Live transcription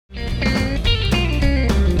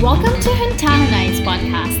Welcome to Huntahan Nights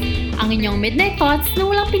Podcast, ang inyong midnight thoughts na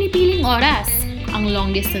walang pinipiling oras, ang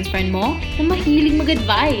long-distance friend mo na mahilig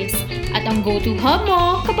mag-advise, at ang go-to hub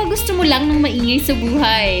mo kapag gusto mo lang ng maingay sa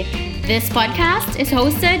buhay. This podcast is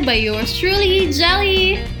hosted by yours truly,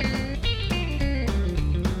 Jelly!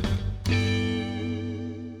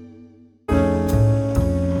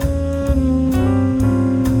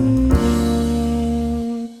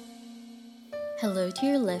 Hello to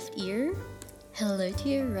your left ear. Hello to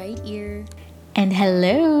your right ear. And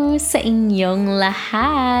hello sa inyong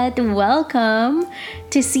lahat. Welcome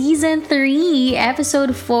to Season 3,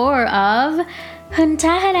 Episode 4 of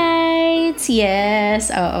Huntahan Nights. Yes,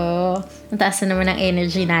 oo. Ang taas na naman ang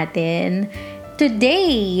energy natin.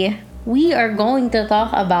 Today, we are going to talk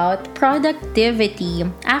about productivity.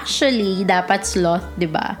 Actually, dapat sloth, di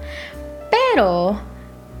ba? Pero,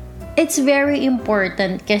 it's very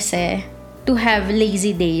important kasi to have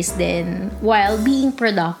lazy days din while being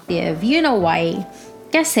productive. You know why?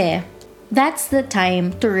 Kasi that's the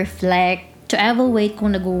time to reflect, to evaluate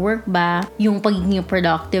kung nag-work ba yung pagiging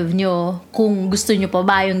productive nyo, kung gusto nyo pa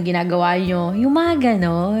ba yung ginagawa nyo, yung mga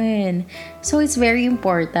ganon. So it's very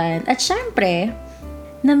important. At syempre,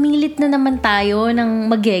 namilit na naman tayo ng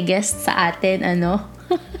mag-guest sa atin, ano?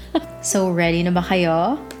 So ready na ba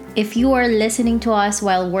kayo? If you are listening to us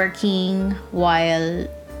while working, while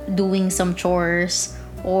doing some chores,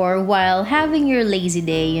 or while having your lazy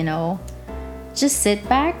day, you know, just sit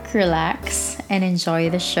back, relax, and enjoy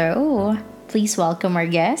the show. Please welcome our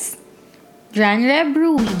guest, Dranre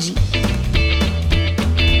Bruigi.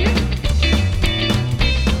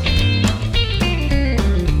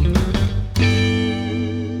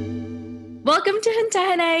 Welcome to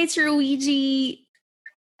Huntahan Nights, Ruigi.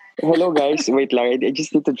 Hello guys, wait lang, I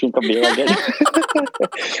just need to drink a beer again.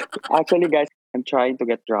 Actually guys, I'm trying to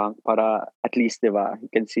get drunk para at least, di ba, you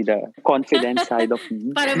can see the confident side of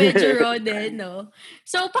me. Para medyo raw din, no?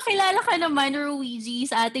 So, pakilala ka naman, Ruigi,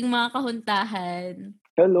 sa ating mga kahuntahan.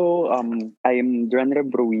 Hello, I'm Dranre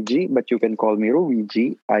Bruigi, but you can call me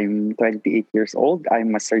Ruigi. I'm 28 years old.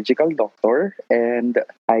 I'm a surgical doctor and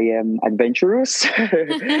I am adventurous.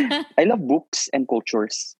 I love books and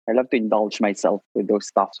cultures. I love to indulge myself with those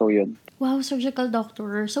stuff. So yun. Wow, surgical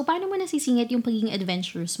doctor. So, paano mo nasisingit yung pagiging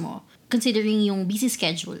adventurous mo? Considering yung busy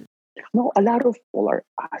schedule. No, a lot of people are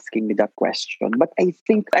asking me that question, but I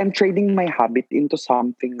think I'm trading my habit into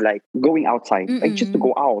something like going outside. I choose to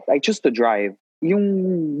go out. I choose to drive.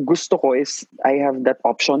 Yung gusto ko is I have that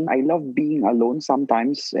option. I love being alone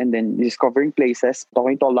sometimes and then discovering places,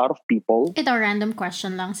 talking to a lot of people. Ito, random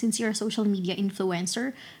question lang. Since you're a social media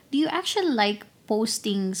influencer, do you actually like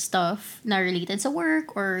posting stuff na related sa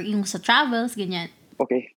work or yung sa travels, ganyan?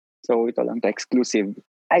 Okay, so ito lang, to exclusive.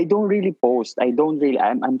 I don't really post.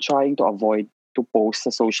 I'm trying to avoid to post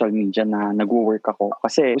sa social media na nag-work ako.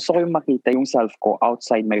 Kasi gusto ko yung makita yung self ko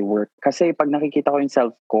outside my work. Kasi pag nakikita ko yung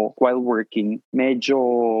self ko while working, medyo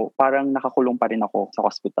parang nakakulong pa rin ako sa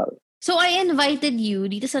hospital. So I invited you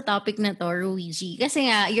dito sa topic na to, Ruigi. Kasi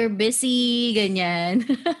nga, you're busy, ganyan.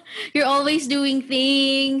 You're always doing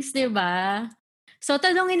things, di ba? So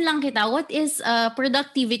tanungin lang kita, what is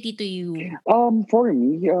productivity to you? For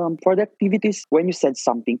me, productivity is when you said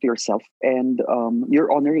something to yourself and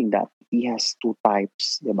you're honoring that. He has two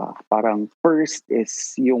types, diba? Parang first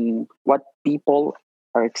is yung what people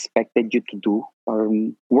are expected you to do or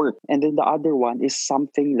work. And then the other one is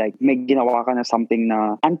something like may ginawa ka na something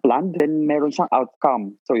na unplanned, then meron siyang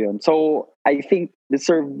outcome. So yun. So I think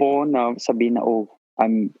deserve mo na sabihin na, oh,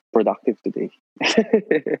 I'm productive today.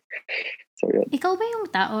 So yun. Ikaw ba yung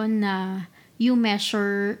tao na you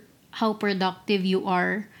measure how productive you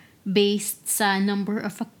are based sa number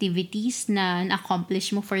of activities na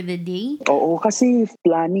na-accomplish mo for the day? Oo, kasi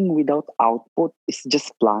planning without output is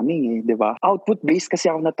just planning di ba? Output-based kasi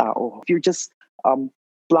ako na tao. If you're just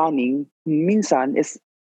planning, minsan is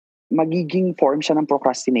magiging form siya ng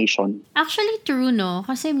procrastination. Actually, true, no?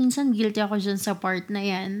 Kasi minsan guilty ako dyan sa part na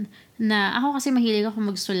yan. Na ako kasi mahilig ako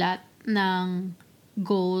magsulat ng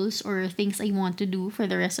goals or things I want to do for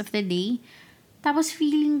the rest of the day. Tapos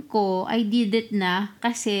feeling ko, I did it na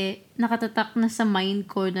kasi nakatatak na sa mind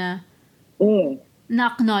ko na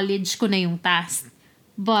na-acknowledge ko na yung task.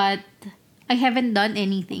 But I haven't done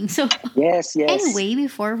anything. So, yes. Anyway,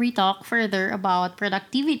 before we talk further about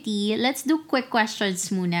productivity, let's do quick questions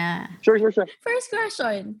muna. Sure. First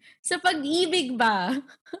question, sa pag-ibig ba,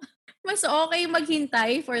 mas okay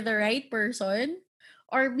maghintay for the right person?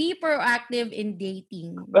 Or be proactive in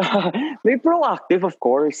dating? Be proactive, of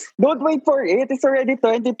course. Don't wait for it. It's already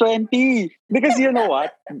 2020. Because you know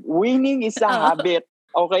what? Winning is a habit.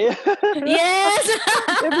 Okay? Yes!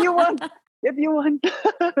 if you want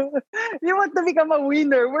You want to become a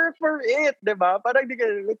winner, work for it, diba? Parang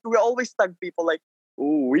we always tag people like,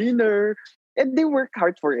 oh, winner. And they work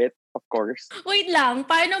hard for it, of course. Wait lang,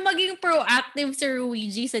 paano maging proactive si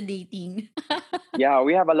Luigi sa dating? Yeah,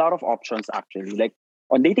 we have a lot of options actually, like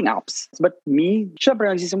on dating apps. But me,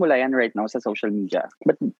 syempre nagsisimula yan right now sa social media.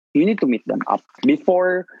 But you need to meet them up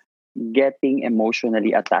before getting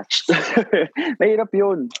emotionally attached. Mahirap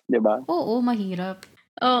yun, di ba? Oo, mahirap.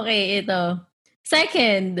 Okay, ito.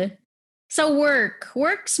 Second, sa work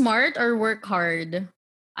smart or work hard?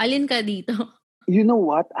 Alin ka dito? You know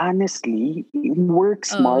what? Honestly, work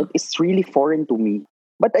smart is really foreign to me.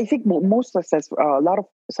 But I think most successful, a lot of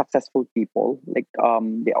successful people, like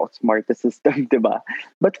they outsmart the system, diba?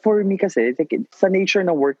 But for me kasi, like, sa nature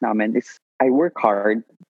ng work namin is I work hard,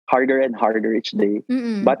 harder and harder each day.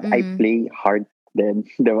 But I play hard then,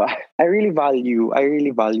 diba? I really value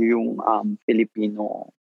yung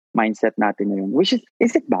Filipino mindset natin na yun. Which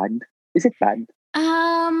is it bad? Is it bad?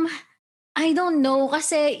 I don't know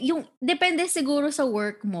kasi yung depende siguro sa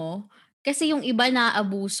work mo. Kasi yung iba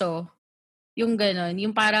naabuso. Yung gano'n,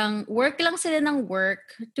 yung parang work lang sila ng work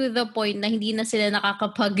to the point na hindi na sila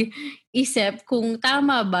nakakapag-isip kung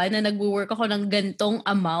tama ba na nagwo-work ako ng gantong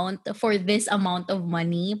amount for this amount of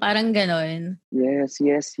money. Parang gano'n. Yes,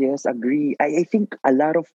 agree. I think a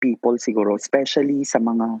lot of people siguro, especially sa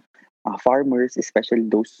mga farmers, especially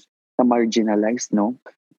those na marginalized, no?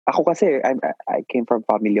 Ako kasi, I came from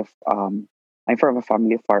family of, I'm from a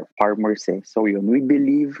family of farmers eh. So yun, we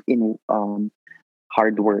believe in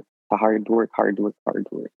hard work. Hard work.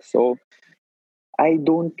 So, I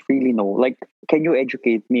don't really know. Like, can you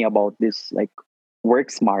educate me about this, like, work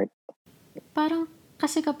smart? Parang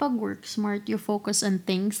kasi kapag work smart, you focus on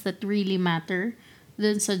things that really matter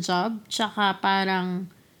dun sa job. Tsaka parang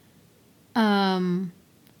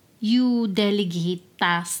you delegate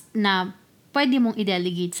tasks na pwede mong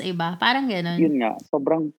i-delegate sa iba. Parang gano'n. Yun nga,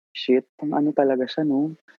 sobrang shit. Ang ano talaga siya,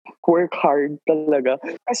 no? Work hard talaga.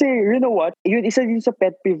 Kasi, you know what? Yun, isa din sa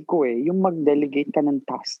pet peeve ko eh. Yung mag-delegate ka ng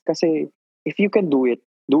task. Kasi, if you can do it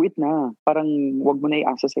na. Parang, wag mo na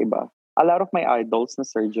i-asa sa iba. A lot of my idols na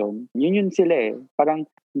surgeon, yun sila eh. Parang,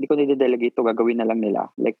 hindi ko nide-delegate to, gagawin na lang nila.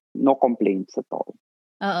 Like, no complaints at all.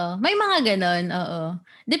 Oo. May mga ganon, oo.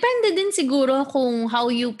 Depende din siguro kung how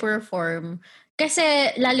you perform.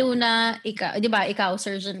 Kasi lalo na ikaw, 'di ba, ikaw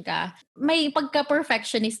surgeon ka, may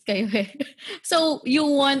pagka-perfectionist kayo eh. So, you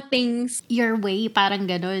want things your way, parang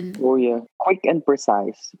ganon. Oh yeah, quick and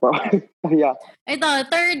precise. Yeah. Ito,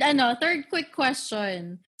 third quick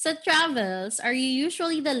question. Sa travels, are you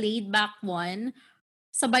usually the laid back one?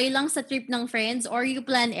 Sabay lang sa trip ng friends or you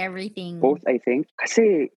plan everything? Both, I think.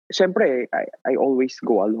 Kasi, syempre, I always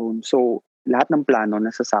go alone. So, lahat ng plano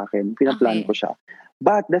nasa sa akin. Pinaplano ko siya.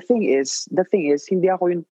 But the thing is, hindi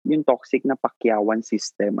ako yung toxic na pakyawan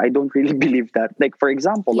system. I don't really believe that. Like, for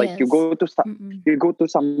example, like you go to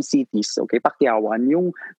some cities, okay, pakyawan, yung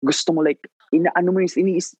gusto mo like,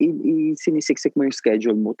 sinisiksik mo yung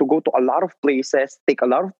schedule mo to go to a lot of places, take a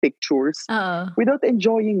lot of pictures, without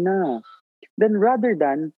enjoying na. Then rather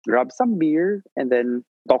than grab some beer and then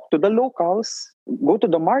talk to the locals, go to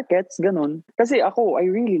the markets, ganun. Kasi ako, I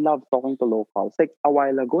really love talking to locals. Like a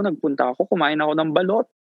while ago, nagpunta ako, kumain ako ng balot.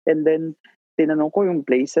 And then, tinanong ko yung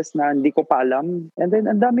places na hindi ko pa alam. And then,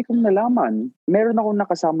 ang dami kong nalaman. Meron akong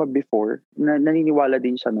nakasama before, na naniniwala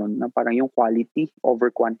din siya nun, na parang yung quality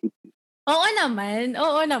over quantity. Oo naman.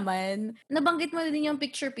 Nabanggit mo din yung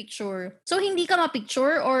picture-picture. So, hindi ka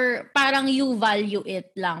ma-picture or parang you value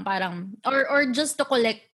it lang? Parang, or just to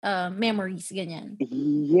collect memories, ganyan?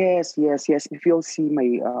 Yes. If you'll see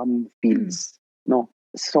my feeds, no,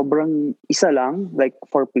 sobrang isa lang, like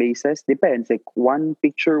for places, depends. Like one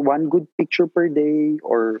good picture per day.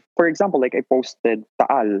 Or, for example, like I posted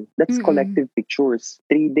Taal. That's collective pictures.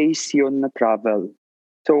 3 days yun na travel.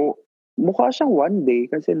 So, mukha siyang 1 day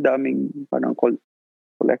kasi daming parang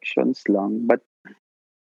collections lang. But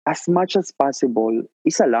as much as possible,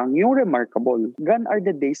 isa lang, yung remarkable. Gone are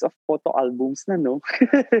the days of photo albums na, no?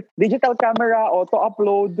 Digital camera,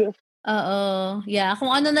 auto-upload. Oo. Yeah. Kung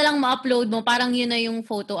ano na lang ma-upload mo, parang yun na yung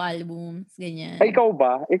photo albums. Ganyan. Ay, ikaw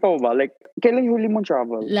ba? Like, kailan yung huli mong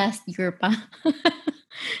travel? Last year pa.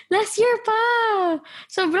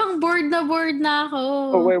 Sobrang bored na ako.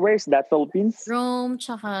 Oh, where's that? Philippines? Rome,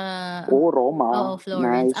 tsaka... Oh, Roma. Oh,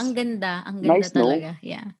 Florence. Nice. Ang ganda Nice, talaga. No?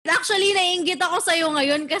 Yeah. Actually, naiinggit ako sa'yo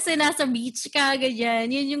ngayon kasi nasa beach ka,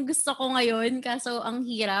 ganyan. Yun yung gusto ko ngayon, kaso ang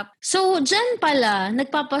hirap. So, dyan pala,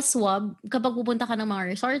 nagpapaswab kapag pupunta ka ng mga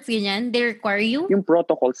resorts, ganyan, they require you? Yung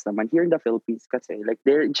protocols naman, here in the Philippines kasi, like,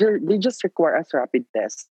 they just require us rapid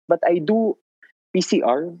test. But I do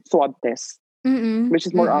PCR, swab test. which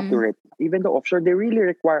is more accurate. Even though offshore, they really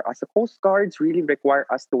require us. The Coast Guards really require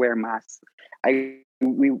us to wear masks. I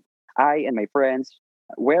and my friends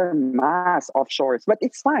wear masks offshores, but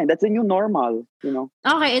it's fine. That's the new normal, you know.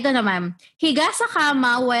 Okay, ito naman. Higa sa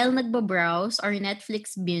kama while nagbabrowse or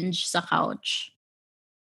Netflix binge sa couch?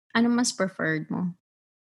 Ano mas preferred mo?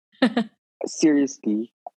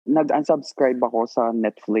 Seriously, nag-unsubscribe ako sa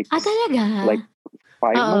Netflix Talaga? like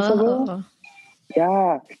 5 months ago. Oo.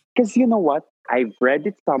 Yeah, because you know what? I've read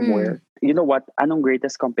it somewhere. You know what? Anong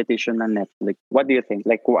greatest competition na Netflix? What do you think?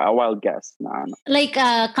 Like a wild guess na ano? Like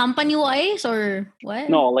company-wise or what?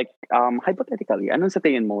 No, like hypothetically, anong sa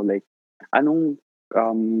tingin mo? Like anong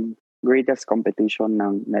greatest competition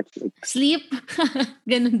ng Netflix? Sleep?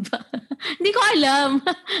 Ganun ba? Hindi ko alam.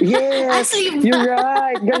 Yes! Sleep ba? You're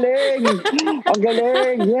right! Galing! Ang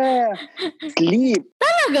galing! Yeah! Sleep!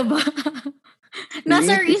 Talaga ba?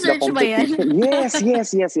 Nasa Sleep is the research ba yan?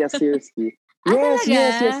 competition. Yes, seriously.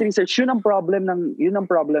 Yes, research. Yun ang problem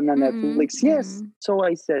ng Netflix. Yes. So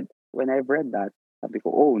I said, when I've read that, sabi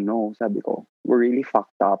ko, oh no, sabi ko, we're really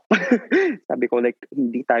fucked up. Sabi ko, like,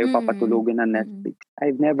 hindi tayo papatulogin ng Netflix.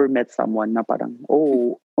 I've never met someone na parang,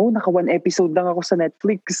 naka 1 episode lang ako sa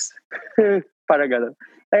Netflix. Parang gano'n.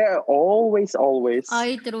 Always.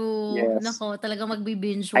 Ay, true. Yes. Nako, talaga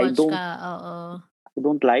magbi-binge watch ka. Oo. I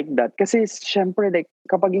don't like that. Kasi syempre, like,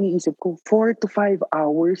 kapag iniisip ko, 4 to 5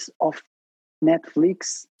 hours of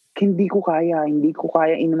Netflix, hindi ko kaya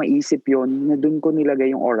maisip yon na doon ko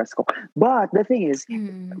nilagay yung oras ko. But the thing is,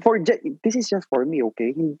 this is just for me,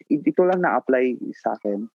 okay? Ito lang na-apply sa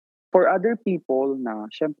akin. For other people na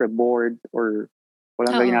syempre bored or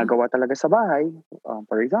walang ginagawa talaga sa bahay,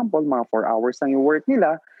 for example, mga 4 hours lang yung work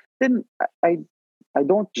nila, then I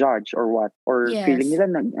don't judge or what. Or feeling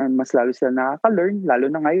nila na mas lalo sila nakaka-learn,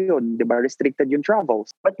 lalo na ngayon, di ba, restricted yung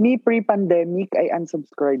travels. But me, pre-pandemic, I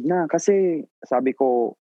unsubscribed na kasi sabi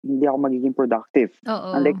ko, hindi ako magiging productive.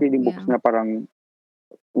 Unlike reading books na parang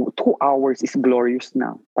 2 hours is glorious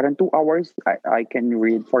na. Parang 2 hours, I can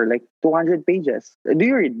read for like 200 pages. Do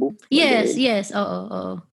you read books? Yes.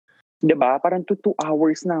 Oo. Di ba? Parang 2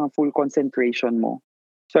 hours na full concentration mo.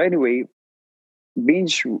 So anyway,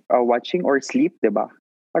 binge watching or sleep, diba?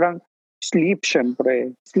 Parang sleep,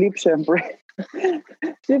 syempre. Sleep,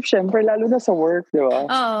 lalo na sa work, diba?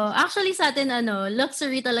 Oo. Actually, sa atin,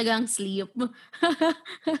 luxury talaga ang sleep.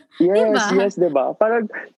 Yes, diba?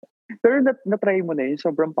 Parang, pero na-try mo na yun,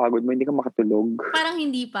 sobrang pagod mo, hindi ka makatulog. Parang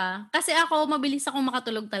hindi pa. Kasi ako, mabilis akong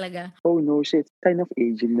makatulog talaga. Oh no, shit. Kind of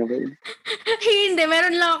aging na ba yun? Hindi,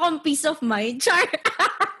 meron lang akong peace of mind. Char!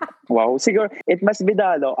 Wow, siguro, it must be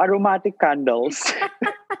the aromatic candles.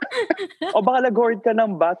 O baka nag-hoard ka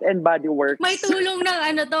ng Bath and Body Works. May tulong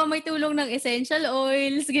ng essential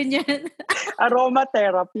oils, ganyan.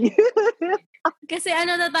 Aromatherapy. Kasi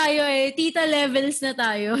na tayo tita levels na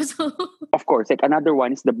tayo. So of course, like another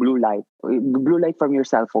one is the blue light. Blue light from your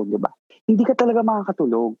cell phone, diba? Hindi ka talaga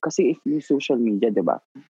makakatulog kasi if you social media, diba?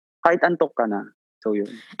 Kahit antok ka na. So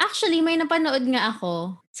yun. Actually, may napanood nga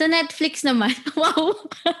ako. Sa Netflix naman. Wow.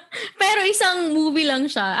 Pero isang movie lang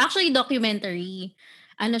siya. Actually, documentary.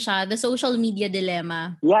 Siya, The Social Media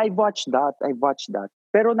Dilemma. Yeah, I've watched that.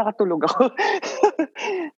 Pero nakatulog ako.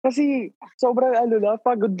 Kasi sobrang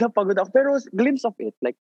pagod ako. Pero glimpse of it,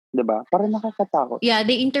 like, diba? Parang nakakatakot. Yeah,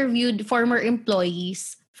 they interviewed former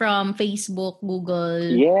employees from Facebook,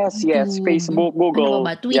 Google. Yes, Facebook, Google.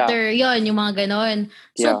 Twitter, yon yung mga ganon.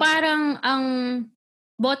 So parang ang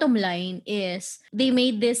bottom line is they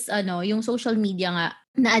made this yung social media nga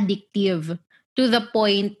na addictive to the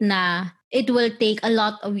point na it will take a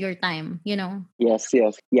lot of your time, you know? Yes.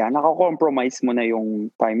 Yeah, naka-compromise mo na yung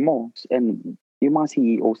time mo. And yung mga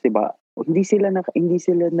CEOs, diba? Hindi sila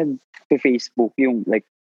nag-Facebook, yung like,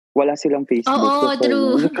 wala silang Facebook. Oo,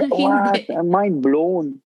 true. What? Mind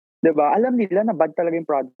blown. Diba? Alam nila na bad talaga yung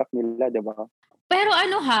product nila, diba? Pero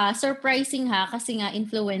surprising kasi nga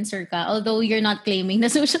influencer ka. Although you're not claiming na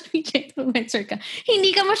social media influencer ka.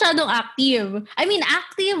 Hindi ka masyadong active. I mean,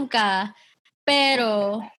 active ka.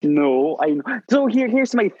 Pero... No, I know. So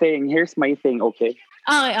here's my thing, okay?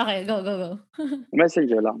 Okay, go.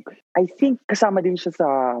 Messenger lang. I think kasama din siya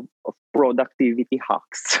sa productivity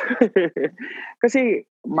hacks. Kasi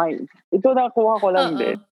ito nakuha ko lang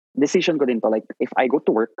din. Decision ko din to. Like, if I go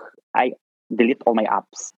to work, I delete all my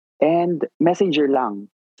apps. And Messenger lang.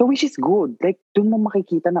 So which is good. Like, dun mo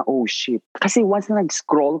makikita na, oh shit. Kasi once na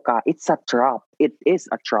nag-scroll ka, it's a trap. It is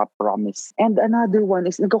a trap, promise. And another one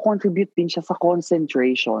is, nag-contribute din siya sa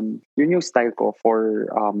concentration. Yun yung style ko for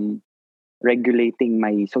regulating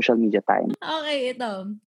my social media time. Okay,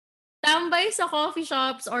 ito. Tambay sa coffee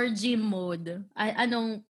shops or gym mode?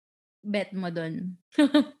 Anong bet mo dun?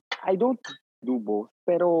 I don't do both.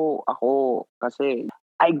 Pero ako kasi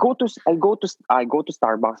I go to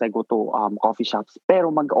Starbucks, I go to coffee shops.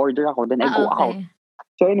 Pero mag-order ako, then I go out. Okay.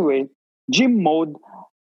 So anyway, gym mode,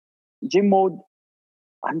 gym mode,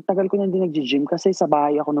 ang tagal ko na hindi nag-gym kasi sa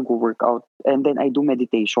bahay ako nag-workout and then I do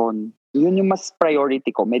meditation. Yun yung mas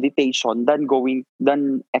priority ko, meditation than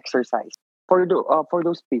exercise. For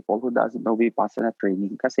those people who doesn't know Vipassana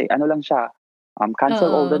training, kasi ano lang siya,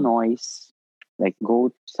 cancel all the Oo. noise, like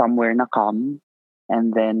go somewhere na calm,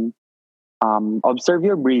 and then observe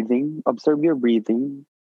your breathing.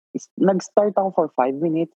 Nag-start ako for 5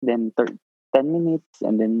 minutes, then 10 minutes,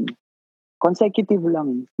 and then consecutive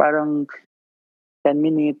lang. Parang 10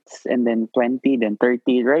 minutes, and then 20, then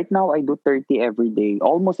 30. Right now, I do 30 every day.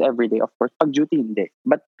 Almost every day. Of course, pag duty, hindi.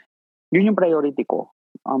 But yun yung priority ko,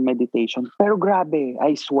 meditation. Pero grabe,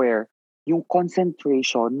 I swear, yung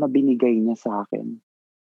concentration na binigay niya sa akin,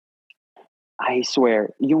 I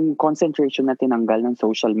swear, yung concentration na tinanggal ng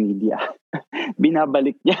social media,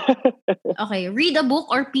 binabalik niya. Okay, read a book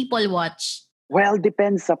or people watch? Well,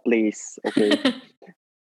 depends sa place, okay?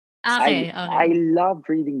 I Okay. love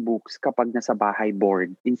reading books kapag nasa bahay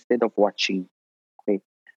bored instead of watching. Okay?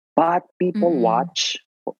 But Mm.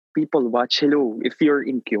 people watch, hello, if you're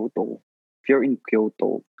in Kyoto,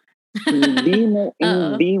 hindi mo Oo.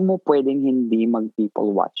 hindi mo pwedeng hindi mag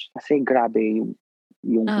people watch kasi grabe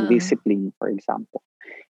yung Oo. discipline, for example.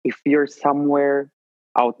 If you're somewhere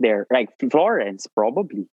out there, like Florence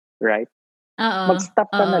probably, right? Oo. Mag-stop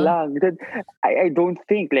ka na Oo. lang. Then, I don't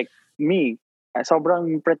think, like me,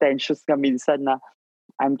 sobrang pretentious nga minsan na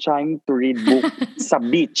I'm trying to read book sa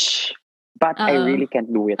beach, but I Oo. really can't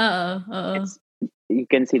do it. Oo. It's you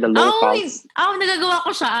can see the Ako, locals. nagagawa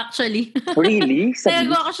ko siya actually. Really? Sa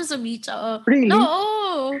Nagagawa beach? ko siya sa beach, oo. Really?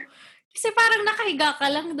 Oo. Kasi parang nakahiga ka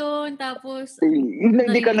lang doon, tapos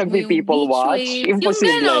Hindi ka naririnig mo yung nagpi-people beach watch? waves, yung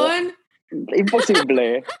Imposible. gano'n. Imposible.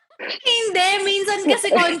 Hindi, minsan kasi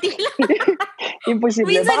konti lang.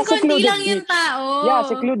 Imposible. Minsan Baka konti secluded lang yung beach. tao. Yeah,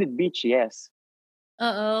 secluded beach, yes.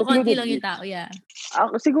 Oo, konti Secluded lang yung beach. tao, yeah.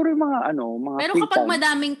 Siguro yung mga Pero free kapag time.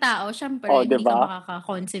 madaming tao, syempre, Oh, di hindi ka ba?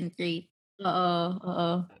 makaka-concentrate.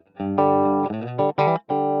 Oo.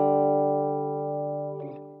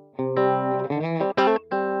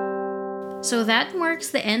 So that marks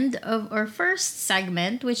the end of our first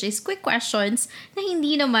segment, which is quick questions na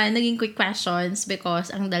hindi naman naging quick questions because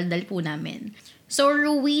ang daldal po namin. So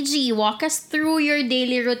Luigi, walk us through your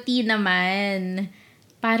daily routine naman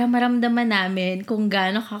para maramdaman namin kung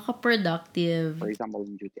gaano ka-productive. For example,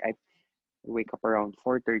 in duty, I wake up around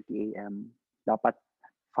 4:30 a.m. Dapat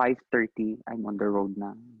 5:30, I'm on the road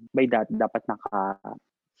na. By that, dapat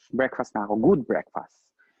breakfast na ako, good breakfast.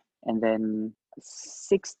 And then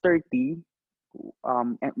 6:30,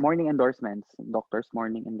 morning endorsements, doctor's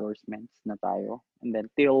morning endorsements na tayo. And then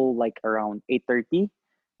till like around 8:30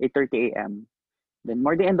 a.m. Then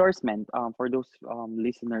morning endorsement, for those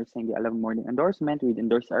listeners na hindi alam morning endorsement, we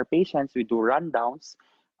endorse our patients, we do rundowns.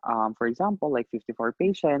 For example, like 54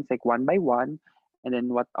 patients, like one by one, and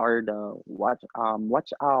then what are the watch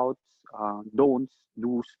outs, don'ts,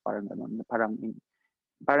 do's, parang ganun,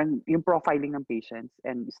 parang yung profiling ng patients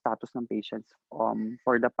and status ng patients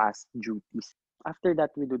for the past duties. After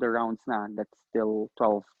that, we do the rounds na. That's still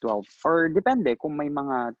 12. Or depende kung may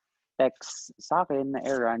mga texts sa akin na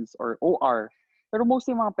errands or OR. Pero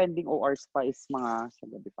mostly mga pending ORs pa is mga sa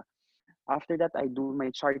gabi pa. After that, I do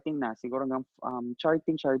my charting na. Siguro ng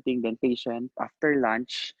charting, then patient. After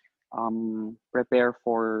lunch, prepare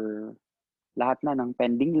for lahat na ng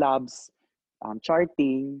pending labs,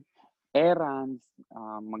 charting, errands,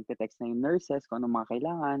 magte-text na yung nurses kung ano mga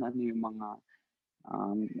kailangan,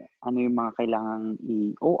 um, ano yung mga kailangang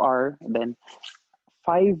i-OR. Then,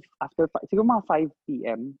 siguro mga 5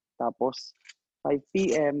 p.m. Tapos, 5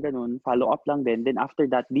 p.m. ganun, follow up lang din. Then, after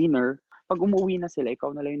that, dinner. Pag umuwi na sila, ikaw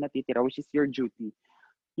na lang yung natitira, which is your duty.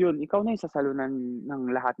 Yun, ikaw na yung sasalunan ng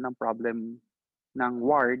lahat ng problem ng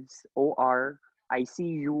wards, OR,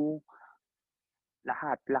 ICU,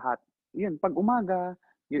 lahat. Yun, pag umaga,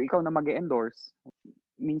 yung ikaw na mag-endorse.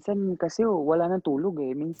 Minsan kasi wala nang tulog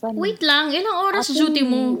eh. Minsan, Wait lang, ilang oras duty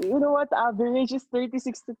mo? actually, you know what, average is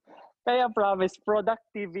 36 to... Kaya promise,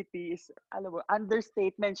 productivity is, alam mo,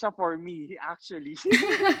 understatement siya for me, actually.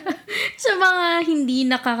 Sa mga hindi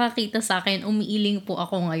nakakakita sa akin, umiiling po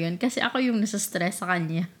ako ngayon kasi ako yung nasa-stress sa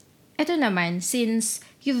kanya. Ito naman, since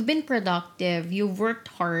you've been productive, you've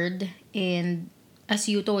worked hard, and as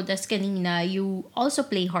you told us kanina, you also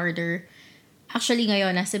play harder. Actually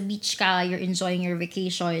ngayon, nasa beach ka, you're enjoying your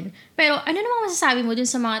vacation. Pero ano namang masasabi mo dun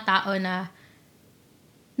sa mga tao na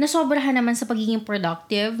nasobrahan naman sa pagiging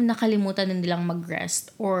productive, nakalimutan na nilang mag-rest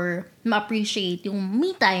or ma-appreciate yung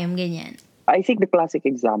me time, ganyan? I think the classic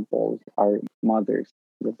examples are mothers,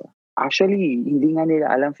 diba? Actually, hindi nga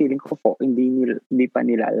nila alam, feeling ko po, hindi pa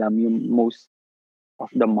nila alam yung most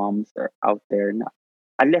of the moms are out there na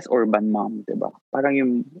unless urban mom, 'di ba? Parang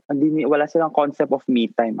yung wala silang concept of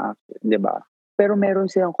me time actually, 'di ba? Pero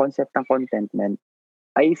meron silang concept ng contentment.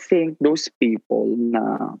 I think those people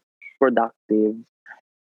na productive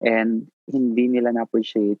and hindi nila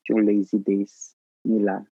na-appreciate yung lazy days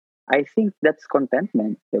nila. I think that's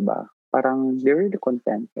contentment, 'di ba? Parang they're really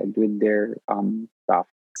contented with their stuff.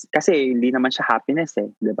 Kasi hindi naman siya happiness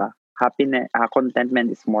 'di ba? Happiness, contentment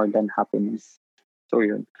is more than happiness. So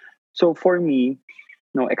yun. So for me,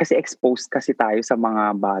 no, kasi exposed kasi tayo sa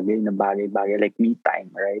mga bagay like me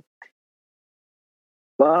time, right?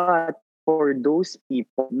 But for those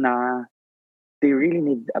people na they really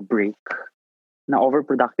need a break, na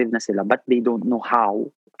overproductive na sila, but they don't know how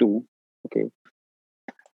to, okay?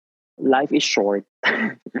 Life is short.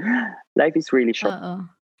 Life is really short. Oo.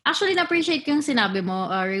 Actually, na-appreciate ko yung sinabi mo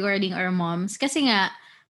regarding our moms. Kasi nga,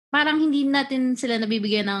 parang hindi natin sila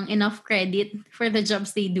nabibigyan ng enough credit for the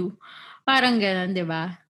jobs they do. Parang ganun, di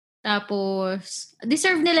ba? Tapos,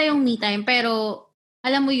 deserve nila yung me time. Pero,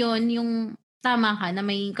 alam mo yon yung tama ka na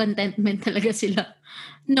may contentment talaga sila.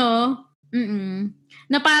 No? Mm-mm.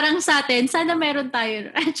 Na parang sa atin, sana meron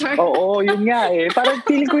tayo. Oo, yun nga Parang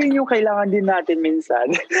feeling ko yun yung kailangan din natin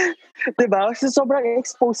minsan. 'Di ba? Kasi sobrang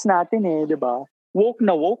expose natin 'di ba? Woke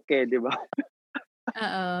na woke di ba?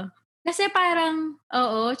 Oo. Kasi parang,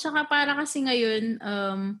 tsaka para kasi ngayon,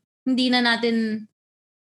 hindi na natin,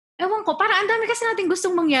 ewan ko, parang ang dami kasi natin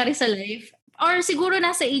gustong mangyari sa life. Or siguro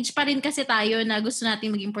nasa age pa rin kasi tayo na gusto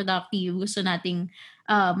nating maging productive, gusto nating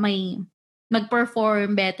may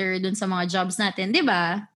mag-perform better dun sa mga jobs natin, di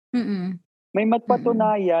ba? May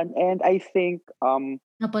matpatunayan and I think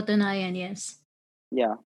napatunayan, yes.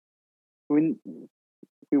 Yeah. When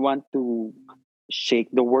we want to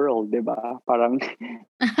shake the world, 'di ba? Parang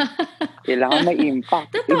kailangan may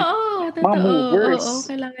impact. Totoo. Mga movers. Oo,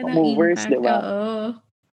 kailangan ng movers, impact. 'di ba? Oo.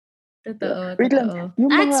 Totoo. Wait lang.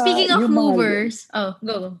 At speaking of movers,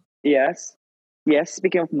 go. Yes.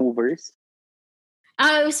 Speaking of movers.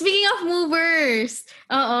 Speaking of movers,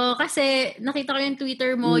 kasi nakita ko yung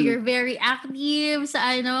Twitter mo, you're very active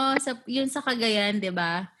sa yun sa Cagayan, 'di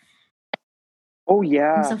ba? Oh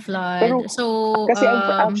yeah. Sa flood. Pero, so, kasi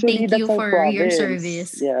actually, thank you that's our for province. your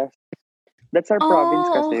service. Yeah. That's our province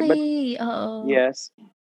kasi. Okay. But, yes.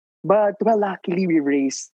 But, well, luckily we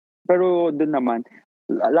raised, pero doon naman,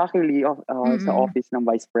 luckily sa office ng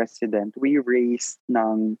Vice President, we raised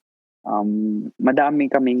ng madami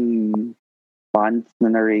kaming funds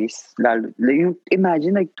na na-raise.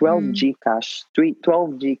 Imagine like 12 Gcash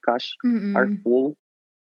are full.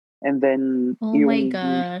 And then, my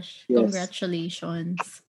gosh. Yes.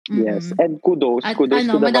 Congratulations. Yes. And kudos At to the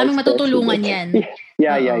madaming Vice matutulungan President. yan.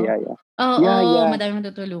 Yeah. Oo, madaming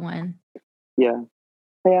matutulungan. Yeah.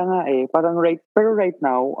 Kaya nga parang right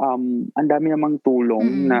now, ang dami namang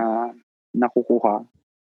tulong na nakukuha.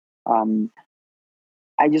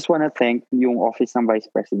 I just want to thank yung Office ng Vice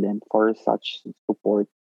President for such support.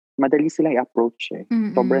 Madali silang i-approach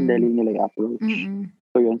Sobrang dali nila i-approach.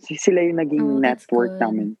 So yun, sila yung naging network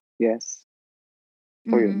namin. Yes.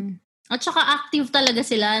 So yun. At saka active talaga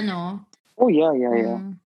sila, no? Oh, yeah.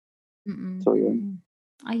 So yun.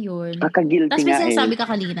 Ayun. Kakagilty Tapos nga may sinasabi ka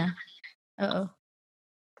kanina. Oo.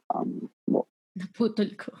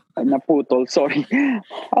 Naputol, sorry.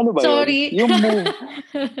 Ano ba sorry. Yung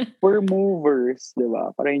we're movers, di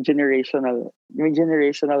ba? Parang yung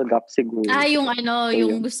generational gap siguro. Yung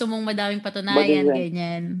yung gusto mong madaming patunayan,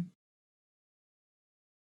 ganyan.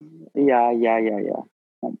 Yeah.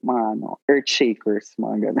 Mga earth shakers,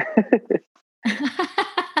 mga gano'n.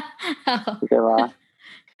 Diba?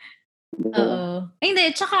 Oo.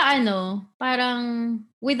 Hindi, tsaka parang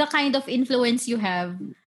with the kind of influence you have,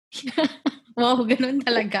 wow, ganun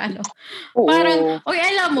talaga, Parang,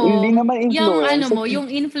 alam mo, hindi naman influence. yung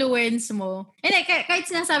influence mo. Hindi, kahit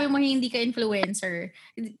sinasabi mo hindi ka influencer,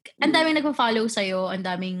 ang daming nagpa-follow sa'yo, ang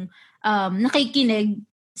daming nakikinig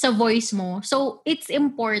sa voice mo. So, it's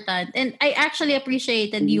important. And I actually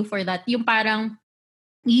appreciated you for that. Yung parang,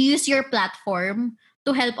 you use your platform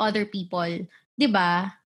to help other people.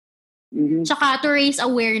 Diba? Tsaka to raise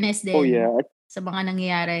awareness din sa mga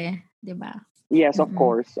nangyayari. Diba? Yes, of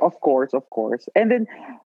course. And then,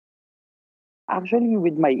 actually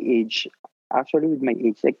with my age,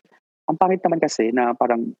 like, ang pangit naman kasi na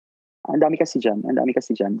parang, ang dami kasi dyan,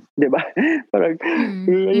 di ba? Parang,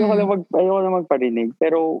 ayoko na magparinig.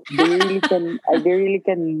 Pero, they really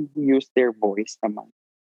can use their voice naman.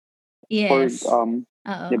 Yes. For,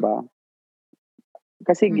 di ba?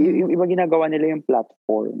 Kasi Mm-mm. yung iba ginagawa nila yung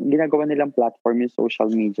platform. Ginagawa nilang platform yung social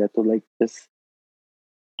media to like just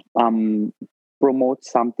um promote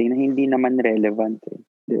something na hindi naman relevant eh.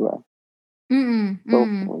 Di ba? Mm, So,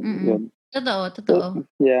 mm, mm. yun. Totoo, So, totoo.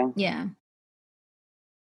 yeah. Yeah.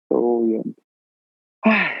 So, yun.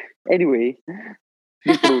 Anyway,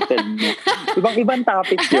 deep-rooted, no? Ibang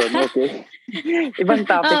topic yun, okay? Ibang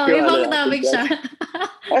topic Oh, yung ano ibang natin topic dyan. siya.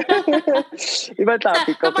 Ibang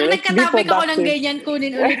topic, okay? Kapag Let's be nagka-topic ako ng productive. ganyan,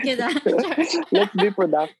 kunin ulit kita. Let's be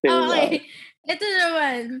productive. Okay. Ito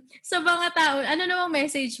naman, sa mga tao, ano namang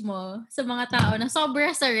message mo sa mga tao na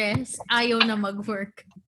sobra sa rest, ayaw na mag-work?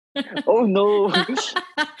 Oh no!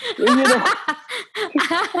 You know,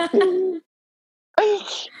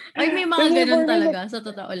 Ay, may mga kasi ganun for me, like, talaga, sa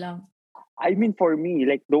totoo lang. I mean, for me,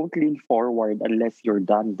 like, don't lean forward unless you're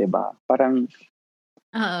done, di ba? Parang,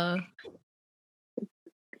 Oo.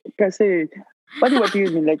 kasi, what do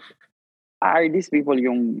you mean? Like, are these people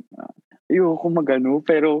yung kumagano,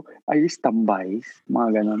 pero are you standbys?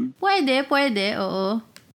 Mga ganon. Pwede, oo.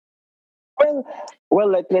 Well,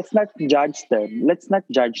 let's not judge them. Let's not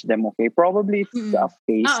judge them, okay? Probably it's a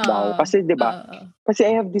phase Oo. daw. Kasi, di ba? Oo. Kasi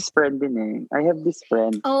I have this friend din eh. I have this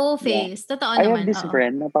friend. Oh, Yeah. face. Totoo I have naman, this oo.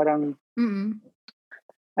 friend na parang, Mm.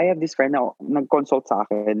 I have this friend na nag-consult sa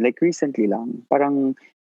akin, like recently lang. Parang,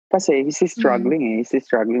 kasi he's struggling eh. He's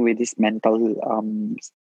struggling with his mental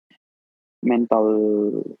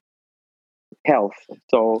health.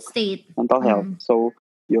 So, State. mental health. So,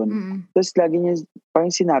 yun. Mm. Tapos lagi niya,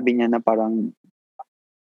 parang sinabi niya na parang,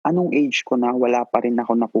 anong age ko na wala pa rin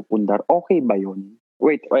ako napupundar? Okay ba yun?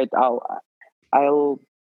 Wait, I'll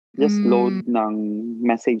just load ng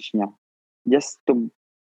message niya. Just to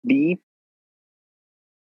be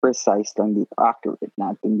precise lang dito, accurate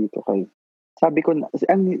natin dito kay. Sabi ko,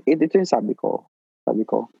 ito yung sabi ko. Sabi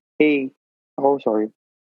ko, hey, sorry,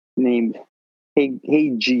 name, hey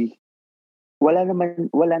G, wala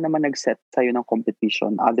naman nag-set sa'yo ng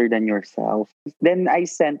competition other than yourself. Then I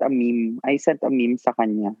sent a meme sa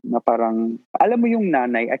kanya na parang, alam mo yung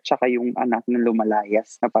nanay at saka yung anak na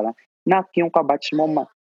lumalayas na parang, yung kabatch mo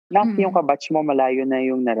malayo na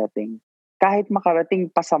yung narating. Kahit makarating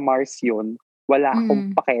pa sa Mars yun, wala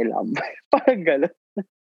akong pakialam. Parang gano'n.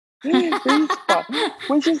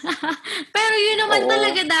 Which is, pero yun naman oo.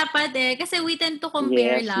 talaga dapat eh. Kasi we tend to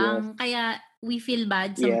compare Yes, lang. Kaya we feel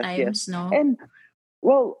bad sometimes, no? And,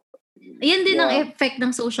 well, yan din ang effect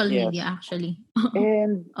ng social media actually.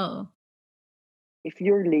 And, Oo. if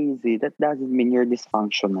you're lazy, that doesn't mean you're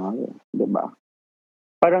dysfunctional. Diba?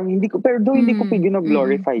 Parang hindi ko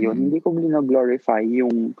gino-glorify yun. Hindi ko gino-glorify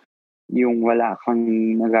yung wala kang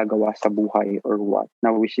nagagawa sa buhay or what.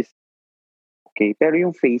 Now, which is okay. Pero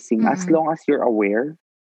yung facing, as long as you're aware,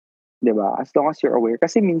 diba? As long as you're aware.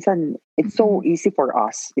 Kasi minsan, it's so easy for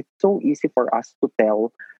us. It's so easy for us to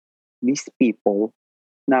tell these people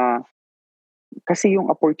na kasi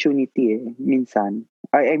yung opportunity eh, minsan,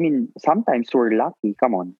 I mean, sometimes we're lucky.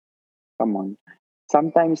 Come on.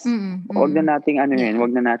 Sometimes, wag na nating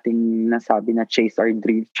wag na nating nasabi na chase your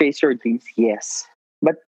dreams, yes.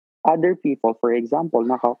 But other people, for example,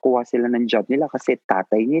 nakakuha sila ng job nila kasi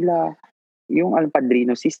tatay nila, yung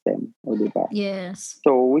padrino system, o diba? Yes.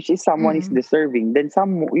 So, which is someone is deserving, then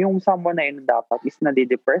yung someone na yun dapat is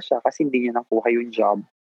nade-depress siya kasi hindi niya nakuha yung job,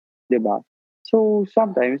 diba? So,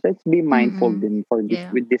 sometimes, let's be mindful din for this,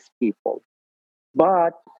 with these people.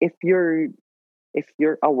 But, if you're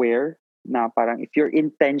aware na parang if you're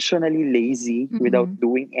intentionally lazy without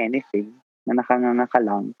doing anything, na nakanganga ka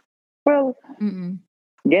lang, well,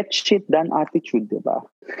 get shit done attitude, diba?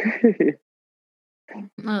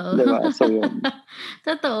 Oo. Diba? So, yun.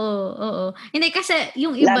 Totoo, oo. Hindi kasi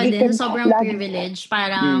yung iba din, sobrang privilege,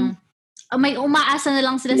 parang may umaasa na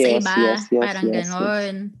lang sila sa iba. Parang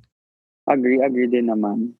ganon. Agree din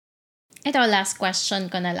naman. Ito, last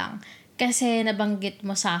question ko na lang. Kasi nabanggit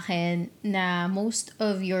mo sa akin na most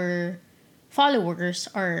of your followers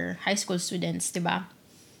are high school students, di ba?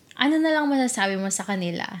 Ano na lang masasabi mo sa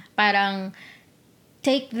kanila? Parang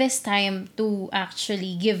take this time to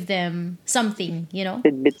actually give them something, you know?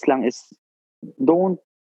 Tidbits lang is, don't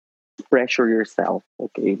pressure yourself,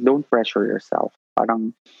 okay? Don't pressure yourself.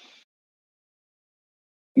 Parang,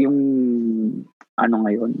 yung,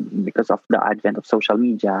 ngayon, because of the advent of social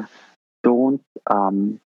media, don't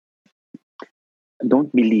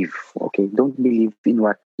believe, okay? Don't believe in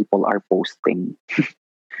what people are posting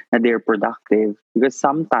na they're productive. Because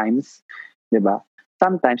sometimes, diba?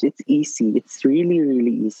 Sometimes it's easy. It's really,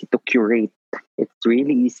 really easy to curate. It's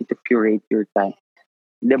really easy to curate your time.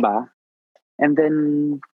 Diba? And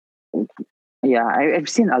then, yeah, I've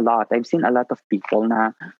seen a lot. I've seen a lot of people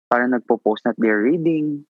na parang nagpo-post that they're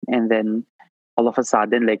reading and then all of a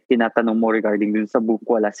sudden, like, tinatanong mo regarding dun sa book,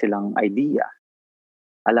 wala silang idea.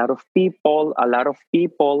 A lot of people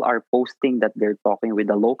are posting that they're talking with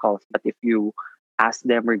the locals, but if you ask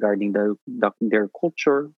them regarding their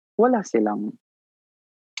culture, wala silang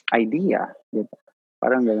idea. Diba?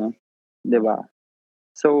 Parang gano'n. Diba?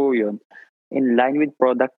 So, yun. In line with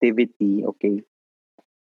productivity, okay,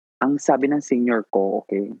 ang sabi ng senior ko,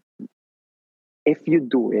 okay, if you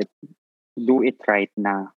do it right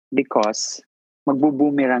na. Because,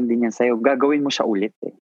 magbo-boomerang din yan sa'yo. Gagawin mo siya ulit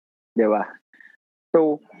eh. Diba?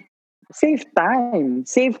 So, save time.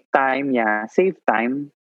 Save time, yeah. Save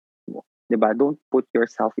time. Diba? Don't put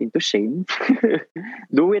yourself into shame.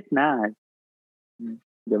 Do it na.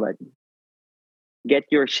 Diba?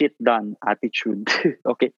 Get your shit done attitude.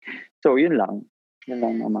 Okay. So, yun lang. Yun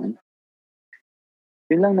lang naman.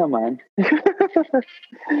 Yun lang naman.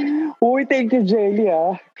 Uy, thank you, Jelly,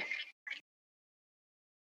 ah.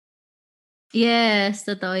 Yes,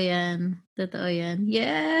 totoo yan. Totoo yan.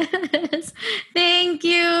 Yes. Thank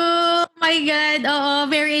you. Oh my God.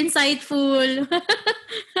 Oo, very insightful.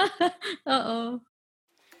 Oo.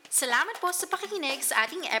 Salamat po sa pakikinig sa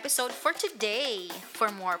ating episode for today.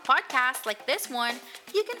 For more podcasts like this one,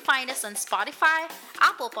 you can find us on Spotify,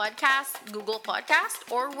 Apple Podcasts, Google Podcasts,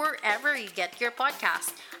 or wherever you get your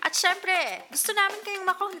podcasts. At syempre, gusto namin kayong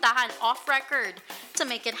makuntahan off-record. To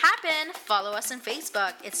make it happen, follow us on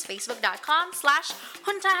Facebook. It's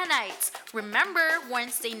facebook.com/Huntahanites. Remember,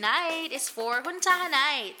 Wednesday night is for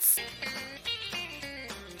Huntahanites.